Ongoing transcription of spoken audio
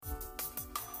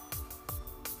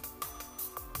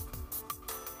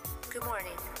good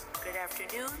morning, good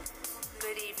afternoon,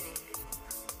 good evening,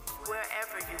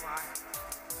 wherever you are.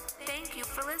 Thank you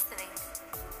for listening.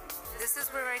 This is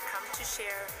where I come to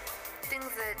share things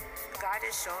that God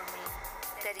has shown me,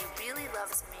 that He really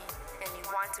loves me and He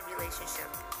wants a relationship.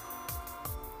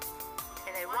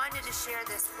 And I wanted to share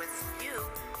this with you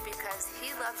because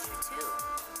He loves you too.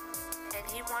 And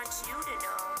He wants you to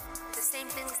know the same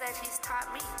things that He's taught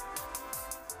me.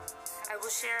 I will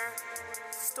share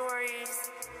stories,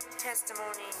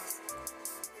 testimonies,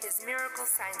 His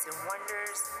miracles, signs, and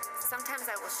wonders.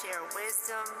 Sometimes I will share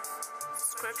wisdom,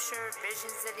 scripture,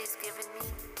 visions that He's given me.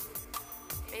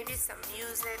 Maybe some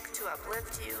music to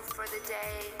uplift you for the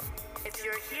day. If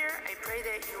you're here, I pray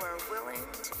that you are willing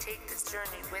to take this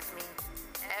journey with me.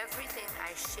 Everything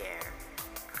I share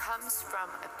comes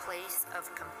from a place of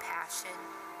compassion,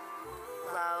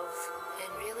 love,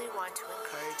 and really want to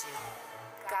encourage you.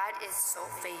 God is so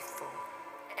faithful,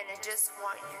 and I just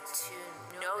want you to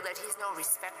know that He's no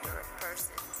respecter of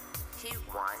persons. He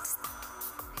wants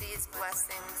these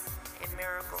blessings and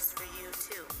miracles for you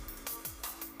too.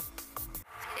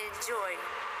 Enjoy.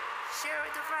 Share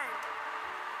with a friend.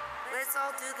 Let's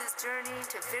all do this journey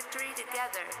to victory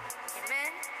together.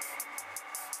 Amen?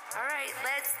 All right,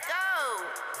 let's go!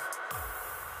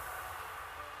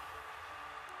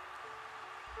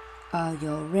 Are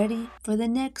you ready for the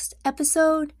next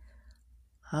episode?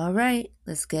 All right,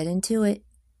 let's get into it.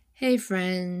 Hey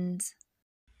friends.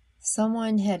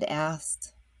 Someone had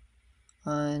asked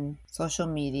on social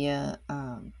media,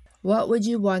 what would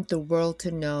you want the world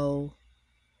to know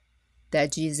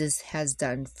that Jesus has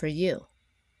done for you?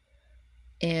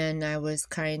 And I was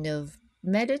kind of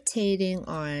meditating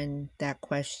on that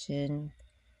question.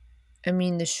 I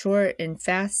mean, the short and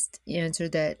fast answer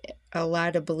that a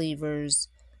lot of believers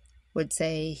would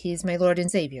say, He's my Lord and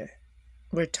Savior.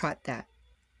 We're taught that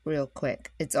real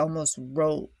quick. It's almost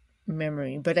rote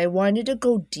memory. But I wanted to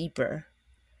go deeper.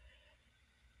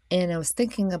 And I was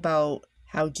thinking about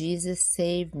how Jesus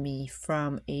saved me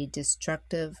from a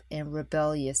destructive and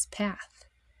rebellious path.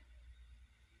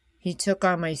 He took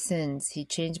on my sins. He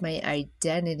changed my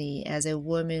identity as a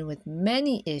woman with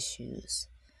many issues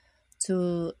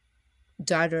to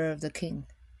daughter of the King.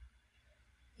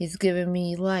 He's given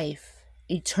me life.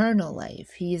 Eternal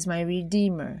life. He is my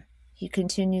Redeemer. He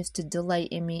continues to delight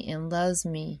in me and loves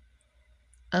me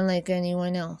unlike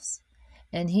anyone else.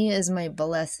 And He is my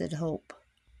blessed hope.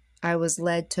 I was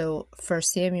led to 1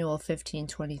 Samuel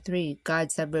 15:23.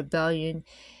 God said rebellion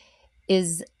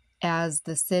is as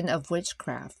the sin of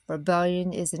witchcraft.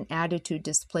 Rebellion is an attitude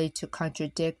displayed to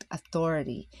contradict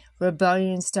authority.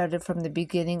 Rebellion started from the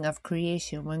beginning of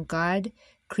creation when God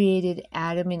created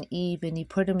Adam and Eve, and He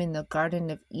put them in the Garden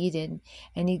of Eden,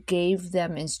 and He gave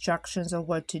them instructions on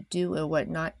what to do and what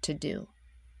not to do.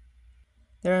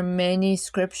 There are many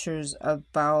scriptures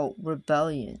about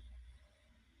rebellion.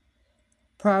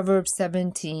 Proverbs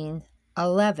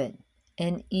 17:11.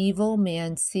 An evil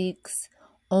man seeks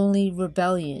only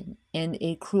rebellion, and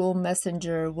a cruel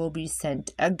messenger will be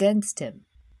sent against him.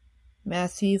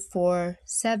 Matthew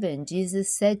 4:7.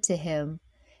 Jesus said to him,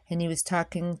 and He was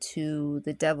talking to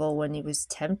the devil when he was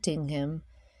tempting Him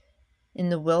in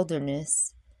the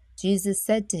wilderness. Jesus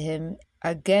said to him,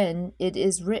 again, it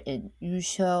is written, you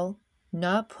shall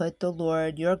not put the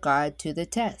Lord your God to the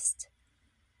test.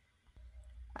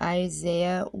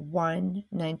 Isaiah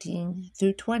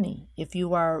 1:19-20. If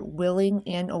you are willing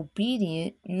and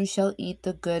obedient, you shall eat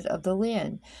the good of the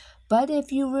land. But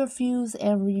if you refuse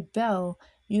and rebel,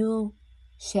 you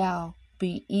shall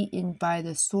be eaten by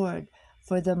the sword,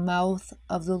 for the mouth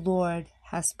of the Lord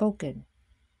has spoken.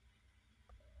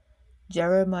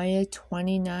 Jeremiah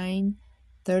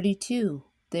 29:32.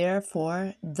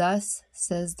 Therefore, thus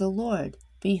says the Lord,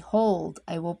 behold,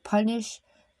 I will punish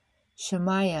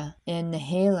Shemaiah and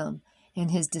Nehelam and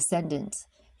his descendants.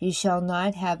 He shall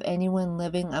not have anyone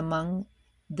living among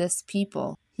this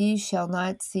people. He shall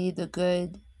not see the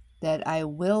good that I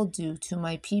will do to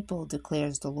my people,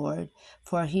 declares the Lord,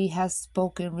 for he has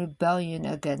spoken rebellion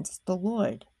against the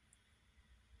Lord.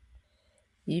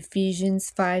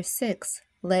 Ephesians 5:6.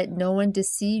 Let no one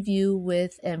deceive you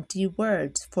with empty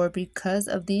words, for because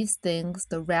of these things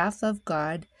the wrath of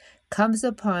God comes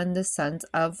upon the sons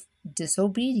of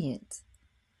disobedience.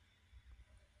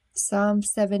 Psalm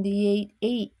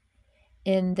 78:8.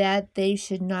 And that they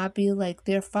should not be like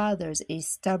their fathers, a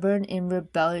stubborn and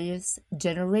rebellious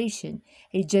generation,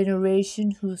 a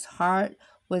generation whose heart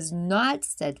was not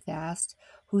steadfast,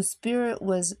 whose spirit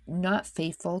was not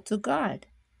faithful to God.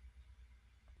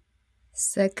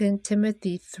 2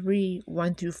 Timothy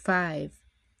 3:1-5.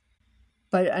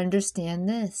 But understand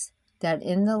this, that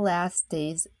in the last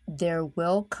days there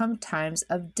will come times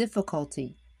of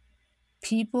difficulty.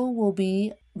 People will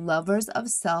be lovers of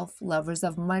self, lovers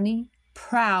of money,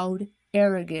 proud,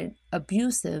 arrogant,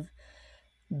 abusive,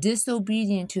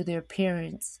 disobedient to their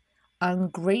parents,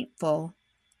 ungrateful,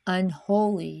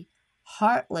 unholy,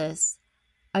 heartless,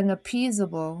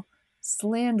 unappeasable,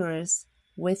 slanderous,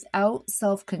 without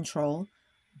self-control,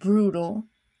 brutal,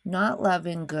 not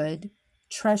loving good,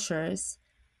 treacherous,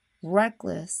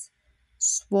 reckless,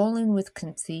 swollen with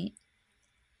conceit,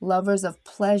 lovers of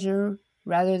pleasure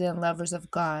rather than lovers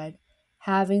of God,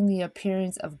 having the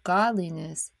appearance of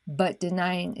godliness but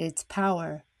denying its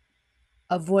power.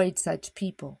 Avoid such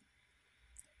people.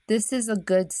 This is a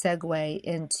good segue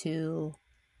into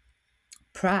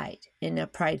pride in a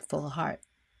prideful heart.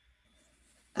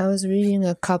 I was reading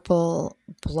a couple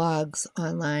blogs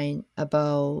online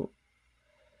about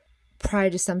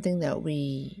pride is something that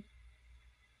we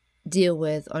deal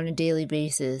with on a daily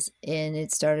basis, and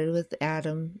it started with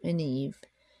Adam and Eve.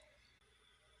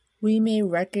 We may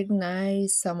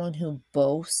recognize someone who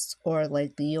boasts or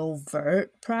like the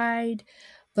overt pride,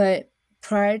 but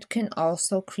pride can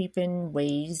also creep in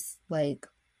ways like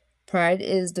pride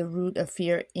is the root of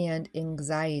fear and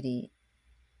anxiety,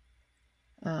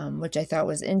 which I thought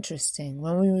was interesting.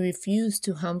 When we refuse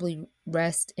to humbly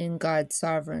rest in God's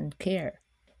sovereign care,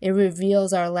 it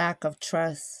reveals our lack of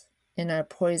trust and our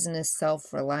poisonous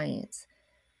self-reliance.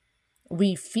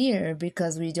 We fear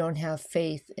because we don't have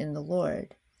faith in the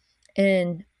Lord.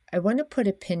 And I want to put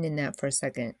a pin in that for a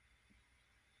second.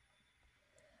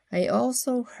 I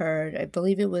also heard, I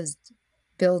believe it was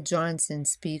Bill Johnson,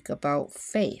 speak about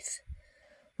faith.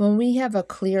 When we have a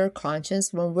clear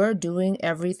conscience, when we're doing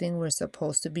everything we're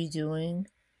supposed to be doing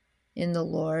in the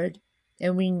Lord,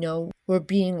 and we know we're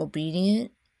being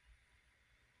obedient,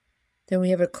 then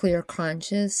we have a clear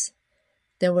conscience,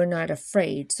 then we're not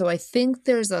afraid. So I think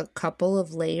there's a couple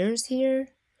of layers here.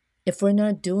 If we're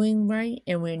not doing right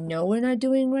and we know we're not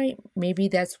doing right, maybe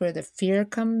that's where the fear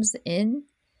comes in.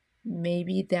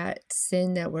 Maybe that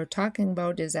sin that we're talking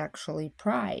about is actually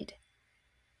pride.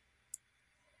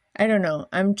 I don't know.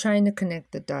 I'm trying to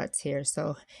connect the dots here,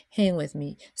 so hang with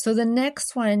me. So the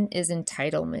next one is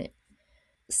entitlement.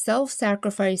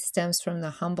 Self-sacrifice stems from the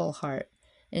humble heart.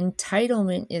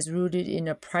 Entitlement is rooted in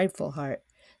a prideful heart.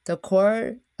 The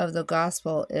core of the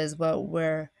gospel is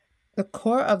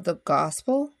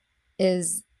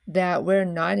that we're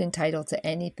not entitled to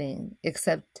anything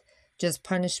except just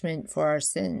punishment for our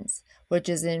sins, which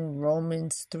is in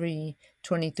Romans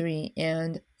 3:23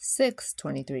 and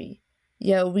 6:23.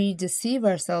 Yet we deceive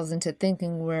ourselves into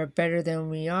thinking we're better than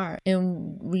we are,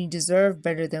 and we deserve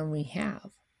better than we have.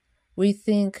 We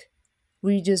think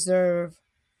we deserve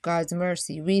God's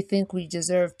mercy. We think we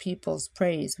deserve people's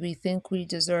praise. We think we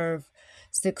deserve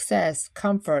success,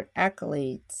 comfort,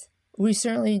 accolades. We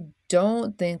certainly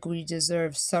don't think we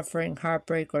deserve suffering,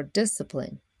 heartbreak, or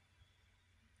discipline.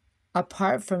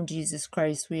 Apart from Jesus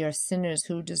Christ, we are sinners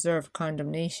who deserve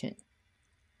condemnation.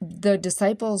 The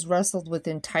disciples wrestled with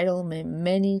entitlement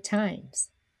many times.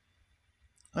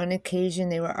 On occasion,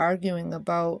 they were arguing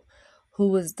about who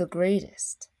was the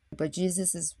greatest. But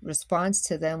Jesus' response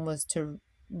to them was to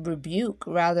rebuke,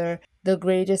 rather, the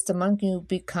greatest among you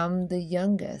become the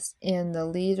youngest, and the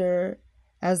leader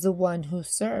as the one who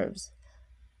serves,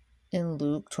 in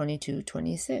Luke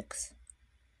 22:26.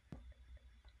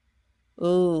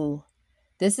 Ooh,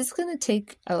 this is going to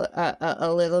take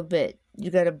a little bit. You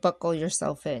got to buckle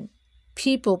yourself in.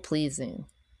 People-pleasing.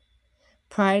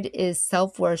 Pride is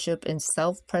self-worship and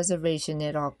self-preservation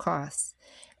at all costs.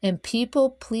 And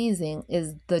people-pleasing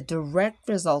is the direct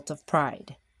result of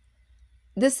pride.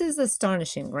 This is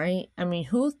astonishing, right? I mean,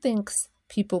 who thinks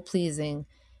people-pleasing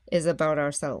is about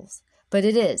ourselves? But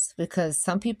it is, because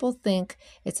some people think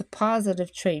it's a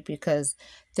positive trait because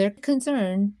they're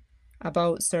concerned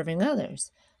about serving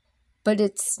others. But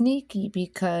it's sneaky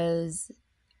because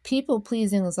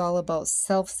people-pleasing is all about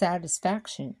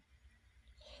self-satisfaction,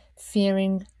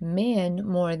 fearing man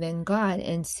more than God,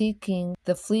 and seeking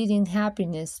the fleeting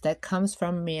happiness that comes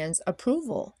from man's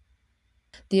approval.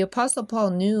 The Apostle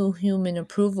Paul knew human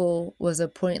approval was a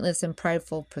pointless and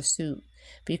prideful pursuit.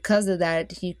 Because of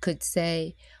that, he could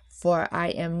say, "For I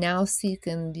am now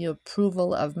seeking the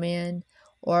approval of man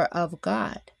or of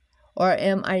God. Or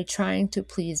am I trying to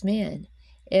please man?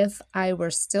 If I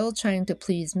were still trying to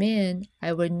please man,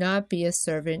 I would not be a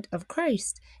servant of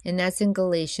Christ." And that's in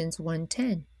Galatians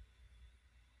 1:10.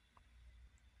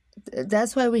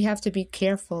 That's why we have to be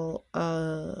careful,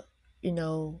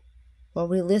 what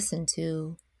we listen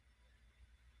to,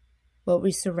 what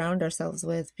we surround ourselves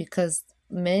with, because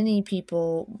many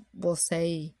people will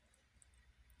say,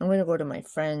 I'm going to go to my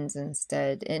friends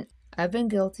instead. And I've been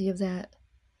guilty of that.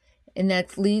 And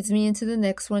that leads me into the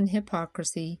next one,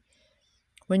 hypocrisy.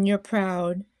 When you're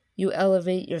proud, you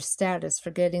elevate your status,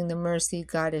 forgetting the mercy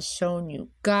God has shown you.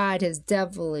 God has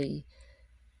definitely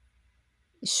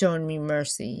shown me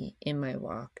mercy in my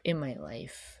walk, in my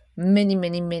life.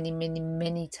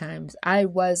 Many times.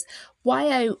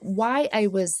 Why I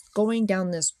was going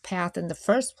down this path in the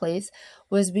first place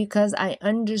was because I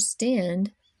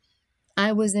understand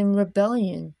I was in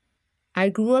rebellion. I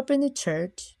grew up in the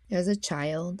church as a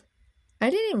child. I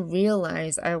didn't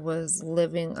realize I was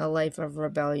living a life of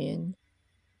rebellion.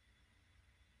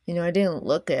 I didn't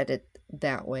look at it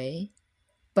that way.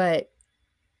 But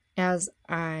as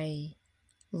I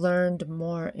learned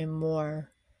more and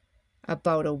more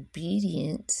about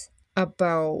obedience,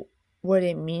 about what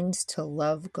it means to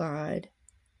love God,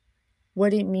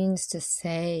 what it means to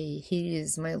say He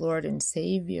is my Lord and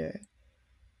Savior,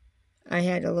 I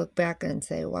had to look back and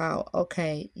say, wow,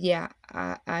 okay, yeah,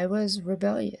 I was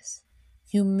rebellious.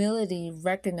 Humility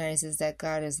recognizes that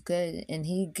God is good and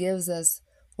He gives us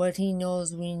what He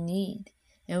knows we need,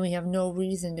 and we have no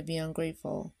reason to be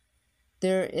ungrateful.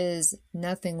 There is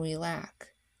nothing we lack.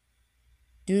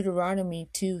 Deuteronomy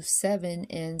 2:7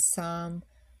 and Psalm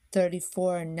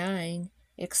 34:9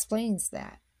 explains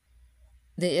that.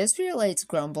 The Israelites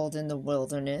grumbled in the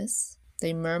wilderness.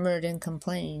 They murmured and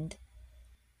complained,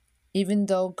 even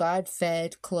though God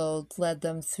fed, clothed, led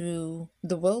them through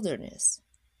the wilderness.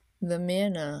 The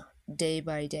manna day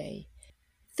by day.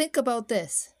 Think about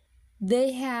this.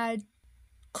 They had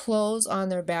clothes on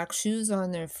their back, shoes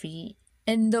on their feet,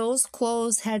 and those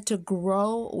clothes had to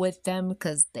grow with them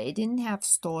because they didn't have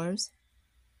stores.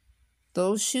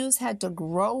 Those shoes had to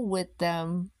grow with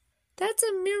them. That's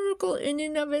a miracle in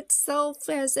and of itself.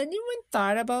 Has anyone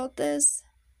thought about this?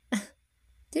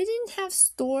 They didn't have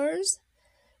stores,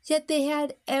 yet they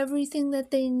had everything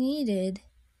that they needed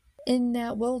in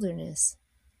that wilderness.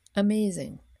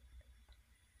 Amazing.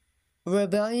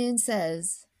 Rebellion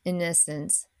says, in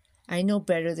essence, I know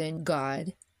better than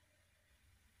God.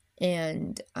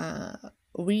 And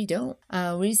we don't.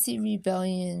 We see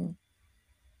rebellion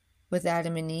with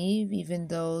Adam and Eve, even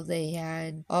though they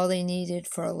had all they needed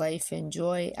for life and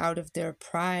joy. Out of their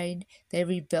pride, they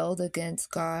rebelled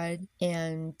against God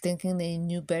and thinking they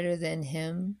knew better than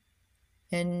Him.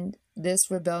 And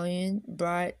this rebellion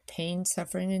brought pain,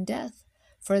 suffering, and death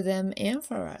for them and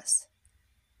for us.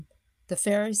 The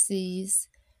Pharisees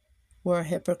were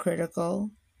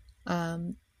hypocritical.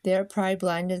 Their pride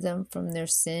blinded them from their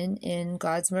sin and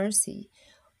God's mercy,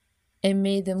 and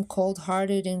made them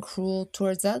cold-hearted and cruel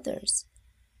towards others.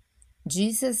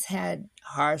 Jesus had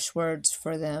harsh words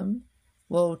for them.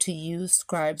 Woe to you,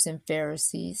 scribes and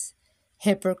Pharisees,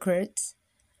 hypocrites,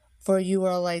 for you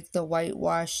are like the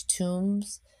whitewashed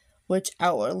tombs, which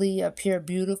outwardly appear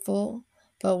beautiful,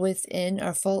 but within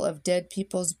are full of dead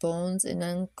people's bones and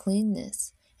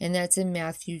uncleanness. And that's in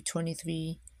Matthew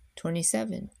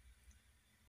 23:27.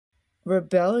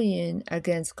 Rebellion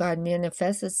against God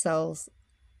manifests itself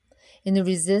in the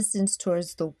resistance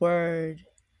towards the Word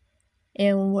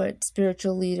and what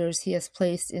spiritual leaders He has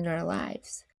placed in our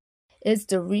lives. It's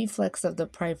the reflex of the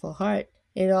prideful heart.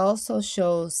 It also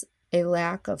shows a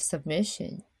lack of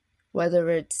submission, whether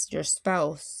it's your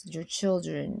spouse, your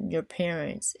children, your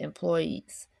parents,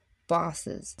 employees,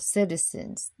 bosses,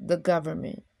 citizens, the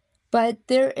government. But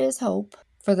there is hope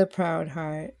for the proud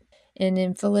heart. And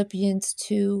in Philippians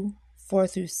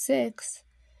 2:4-6,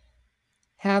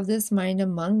 have this mind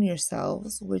among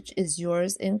yourselves, which is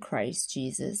yours in Christ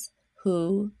Jesus,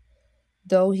 who,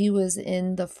 though He was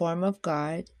in the form of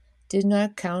God, did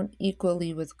not count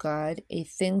equally with God a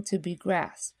thing to be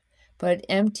grasped, but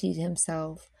emptied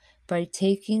Himself by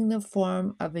taking the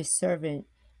form of a servant,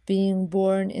 being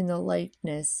born in the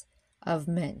likeness of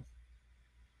men.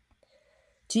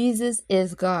 Jesus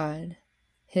is God,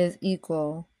 His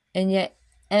equal, and yet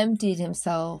emptied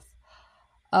Himself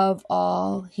of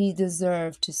all He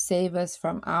deserved to save us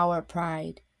from our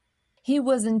pride. He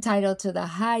was entitled to the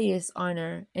highest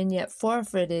honor and yet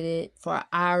forfeited it for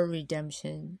our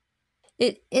redemption.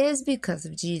 It is because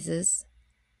of Jesus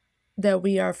that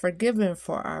we are forgiven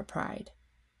for our pride.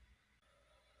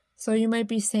 So you might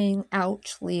be saying,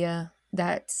 ouch, Leah,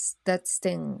 that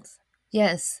stings.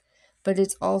 Yes, but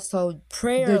it's also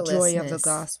the joy of the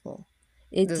gospel.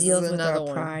 It deals with our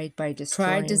pride by destroying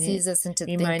Pride deceives us into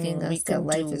reminding thinking we us that can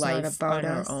life do is not life about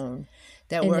on us, our own,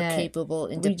 that and we're that capable,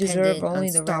 we deserve independent, only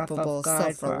the wrath unstoppable, of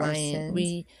God for our self-reliant. sins.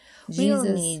 We don't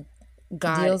Jesus need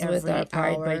God deals with our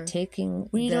pride by taking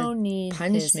We the don't need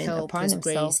punishment His help, upon His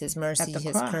himself grace, His mercy, at the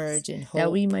His cross, courage, and hope.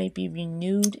 that we might be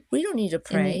renewed We don't need to in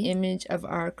pray, the image of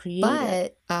our Creator.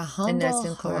 but a And humble that's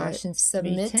in heart Colossians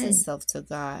submits 3:10. itself to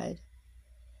God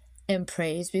and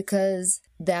prays, because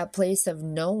that place of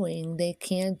knowing they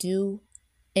can't do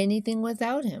anything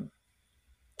without Him.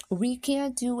 We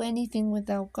can't do anything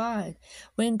without God.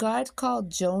 When God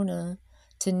called Jonah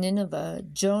to Nineveh,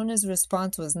 Jonah's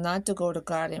response was not to go to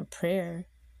God in prayer.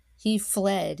 He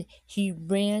fled. He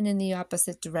ran in the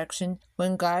opposite direction.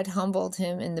 When God humbled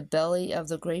him in the belly of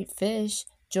the great fish,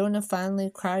 Jonah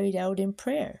finally cried out in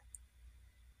prayer.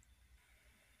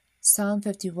 Psalm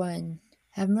 51.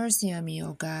 Have mercy on me,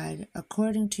 O God,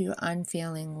 according to your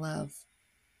unfailing love.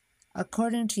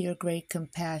 According to your great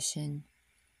compassion,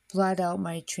 blot out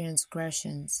my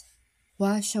transgressions.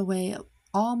 Wash away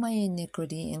all my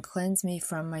iniquity and cleanse me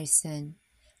from my sin.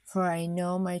 For I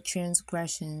know my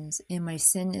transgressions, and my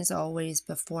sin is always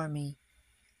before me.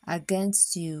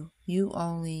 Against you, you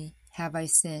only, have I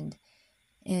sinned,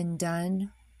 and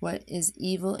done what is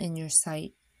evil in your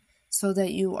sight, so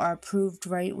that you are proved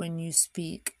right when you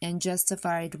speak, and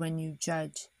justified when you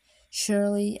judge.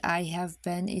 Surely I have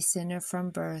been a sinner from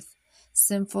birth,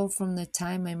 sinful from the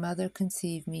time my mother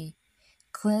conceived me.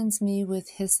 Cleanse me with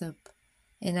hyssop,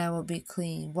 and I will be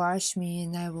clean. Wash me,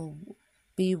 and I will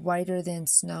be whiter than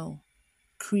snow.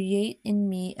 Create in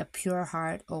me a pure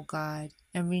heart, O God,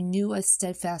 and renew a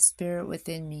steadfast spirit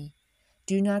within me.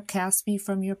 Do not cast me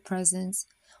from your presence,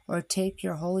 or take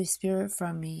your Holy Spirit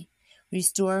from me.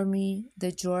 Restore me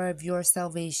the joy of your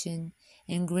salvation,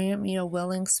 and grant me a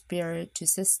willing spirit to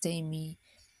sustain me.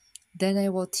 Then I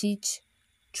will teach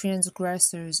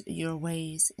transgressors your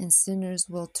ways, and sinners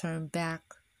will turn back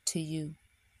to you.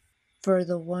 For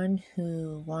the one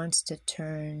who wants to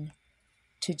turn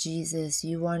to Jesus,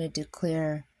 you want to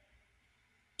declare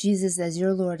Jesus as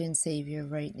your Lord and Savior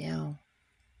right now.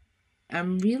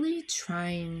 I'm really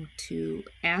trying to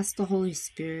ask the Holy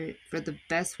Spirit for the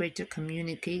best way to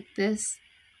communicate this.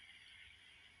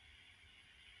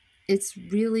 It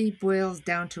really boils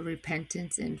down to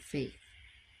repentance and faith.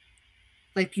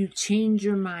 Like, you change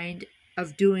your mind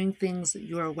of doing things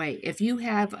your way. If you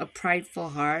have a prideful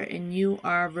heart and you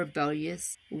are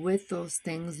rebellious with those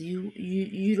things, you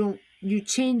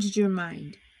changed your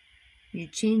mind. You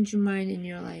change your mind and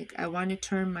you're like, I want to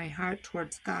turn my heart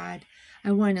towards God.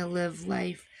 I want to live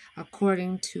life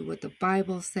according to what the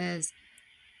Bible says.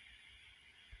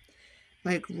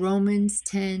 Like Romans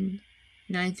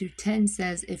 10:9-10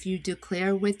 says, if you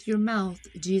declare with your mouth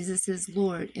Jesus is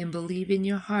Lord and believe in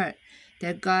your heart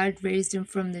that God raised him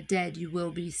from the dead, you will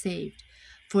be saved.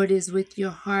 For it is with your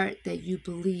heart that you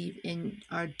believe and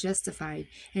are justified,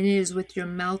 and it is with your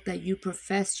mouth that you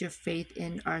profess your faith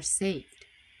and are saved.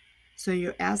 So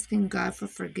you're asking God for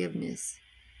forgiveness.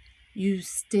 You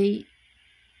state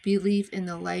belief in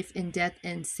the life and death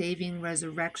and saving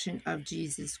resurrection of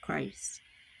Jesus Christ,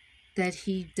 that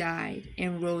he died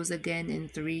and rose again in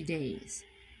 3 days.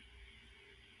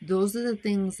 Those are the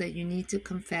things that you need to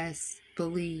confess,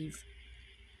 believe,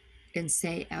 and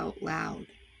say out loud.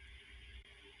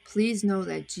 Please know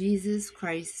that Jesus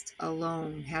Christ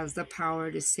alone has the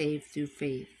power to save through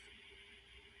faith.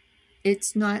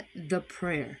 It's not the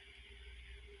prayer.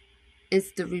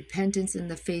 It's the repentance and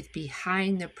the faith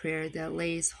behind the prayer that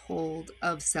lays hold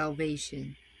of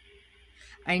salvation.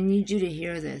 I need you to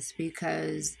hear this,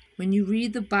 because when you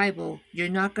read the Bible, you're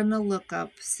not going to look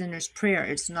up sinner's prayer.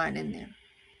 It's not in there.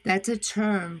 That's a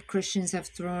term Christians have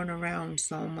thrown around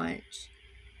so much.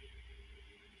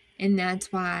 And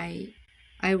that's why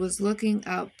I was looking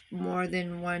up more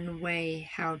than one way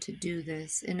how to do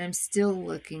this. And I'm still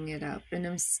looking it up. And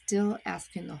I'm still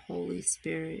asking the Holy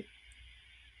Spirit.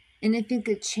 And I think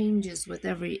it changes with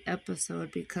every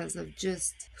episode because of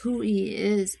just who he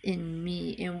is in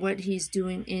me and what he's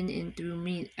doing in and through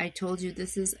me. I told you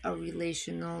this is a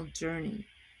relational journey.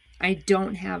 I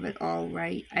don't have it all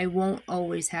right. I won't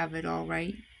always have it all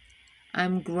right.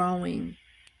 I'm growing.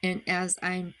 And as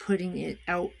I'm putting it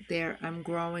out there, I'm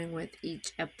growing with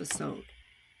each episode.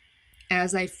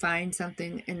 As I find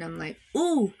something and I'm like,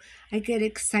 ooh, I get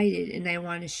excited and I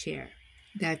want to share.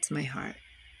 That's my heart.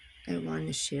 I want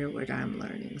to share what I'm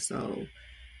learning so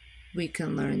we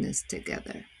can learn this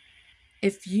together.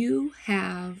 If you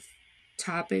have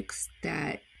topics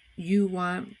that you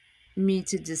want me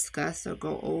to discuss or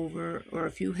go over, or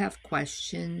if you have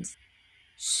questions,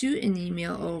 shoot an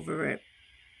email over at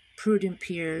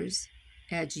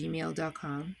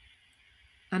prudentpeers@gmail.com.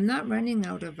 I'm not running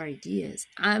out of ideas.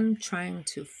 I'm trying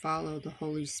to follow the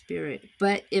Holy Spirit.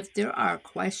 But if there are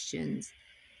questions,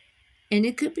 and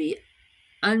it could be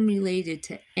unrelated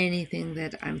to anything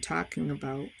that I'm talking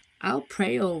about, I'll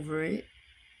pray over it.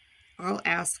 I'll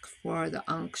ask for the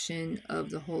unction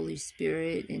of the Holy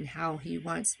Spirit and how He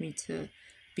wants me to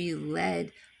be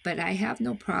led, but I have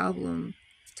no problem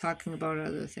talking about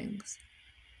other things.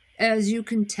 As you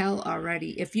can tell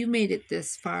already, if you made it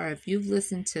this far, if you've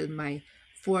listened to my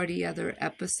 40 other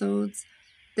episodes,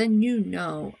 then you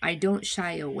know I don't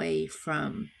shy away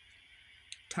from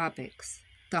topics,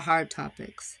 the hard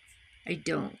topics. I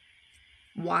don't.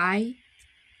 Why?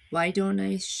 Why don't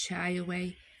I shy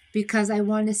away? Because I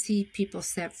want to see people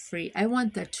set free. I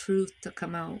want the truth to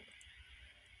come out.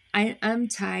 I'm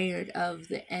tired of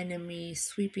the enemy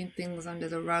sweeping things under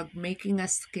the rug, making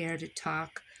us scared to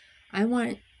talk. I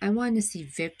want to see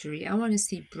victory. I want to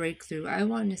see breakthrough. I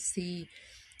want to see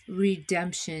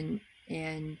redemption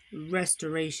and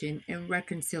restoration and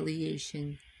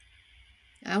reconciliation.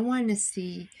 I want to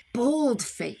see bold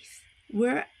faith.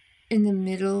 We're in the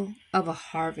middle of a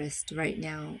harvest right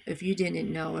now. If you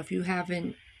didn't know, if you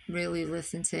haven't really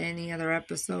listened to any other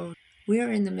episode, we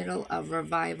are in the middle of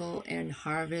revival and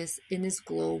harvest, and it's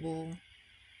global.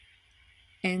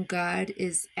 And God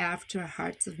is after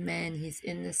hearts of men. He's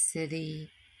in the city.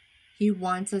 He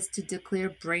wants us to declare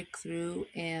breakthrough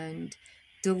and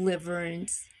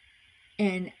deliverance.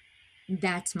 And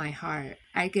that's my heart.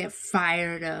 I get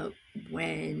fired up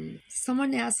when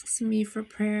someone asks me for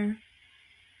prayer.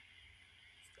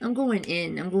 I'm going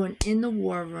in the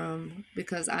war room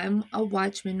because I'm a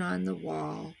watchman on the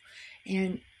wall,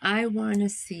 and I want to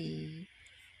see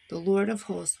the Lord of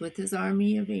hosts with his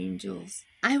army of angels.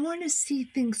 I want to see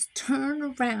things turn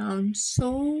around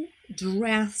so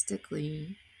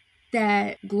drastically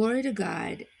that, glory to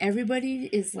God,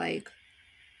 everybody is like,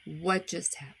 what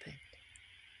just happened?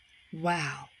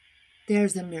 Wow,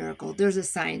 there's a miracle, there's a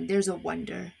sign, there's a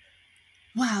wonder.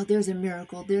 Wow, there's a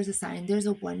miracle, there's a sign, there's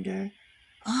a wonder.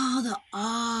 Oh, the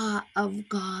awe of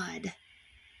God.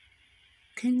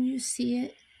 Can you see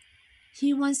it?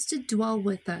 He wants to dwell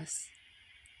with us.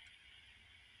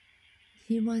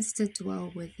 He wants to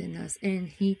dwell within us, and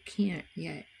He can't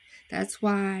yet. That's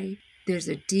why there's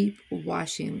a deep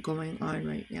washing going on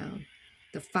right now.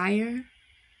 The fire,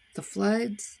 the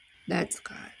floods, that's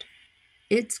God.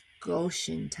 It's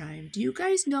Goshen time. Do you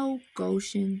guys know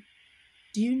Goshen?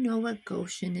 Do you know what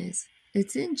Goshen is?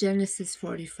 It's in Genesis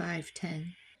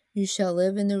 45:10. You shall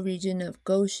live in the region of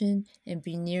Goshen and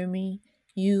be near me,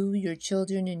 you, your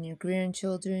children and your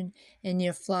grandchildren, and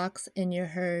your flocks and your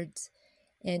herds,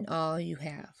 and all you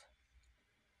have.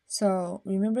 So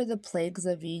remember the plagues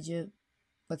of Egypt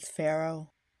with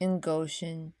Pharaoh? In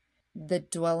Goshen, the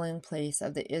dwelling place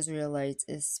of the Israelites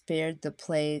is spared the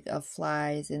plague of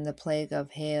flies and the plague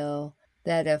of hail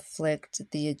that afflict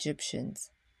the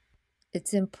Egyptians.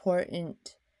 It's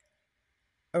important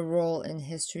a role in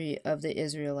history of the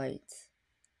Israelites.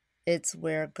 It's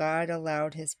where God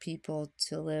allowed His people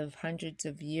to live hundreds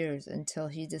of years until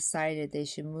He decided they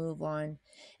should move on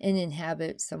and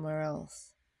inhabit somewhere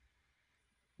else.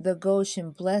 The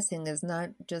Goshen blessing is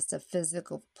not just a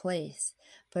physical place,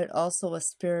 but also a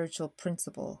spiritual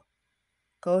principle.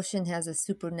 Goshen has a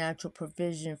supernatural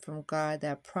provision from God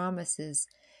that promises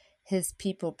His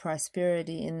people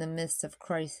prosperity in the midst of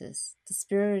crisis. The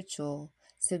spiritual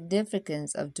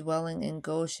significance of dwelling in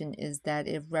Goshen is that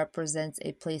it represents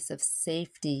a place of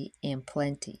safety and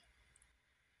plenty.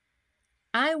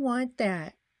 I want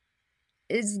that.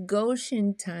 It's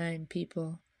Goshen time,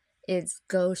 people. It's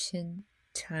Goshen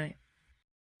time.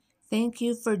 Thank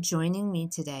you for joining me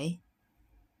today.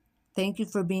 Thank you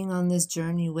for being on this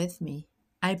journey with me.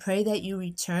 I pray that you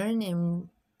return and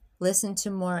listen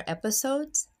to more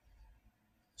episodes.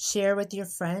 Share with your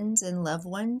friends and loved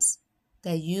ones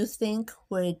that you think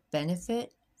would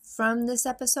benefit from this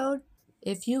episode.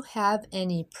 If you have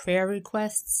any prayer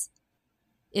requests,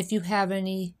 if you have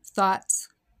any thoughts,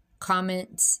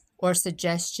 comments, or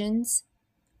suggestions,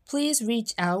 please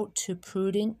reach out to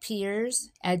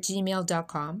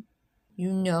prudentpeers@gmail.com.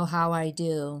 You know how I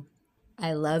do.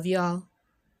 I love y'all.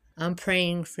 I'm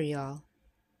praying for y'all.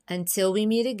 Until we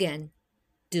meet again,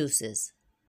 deuces.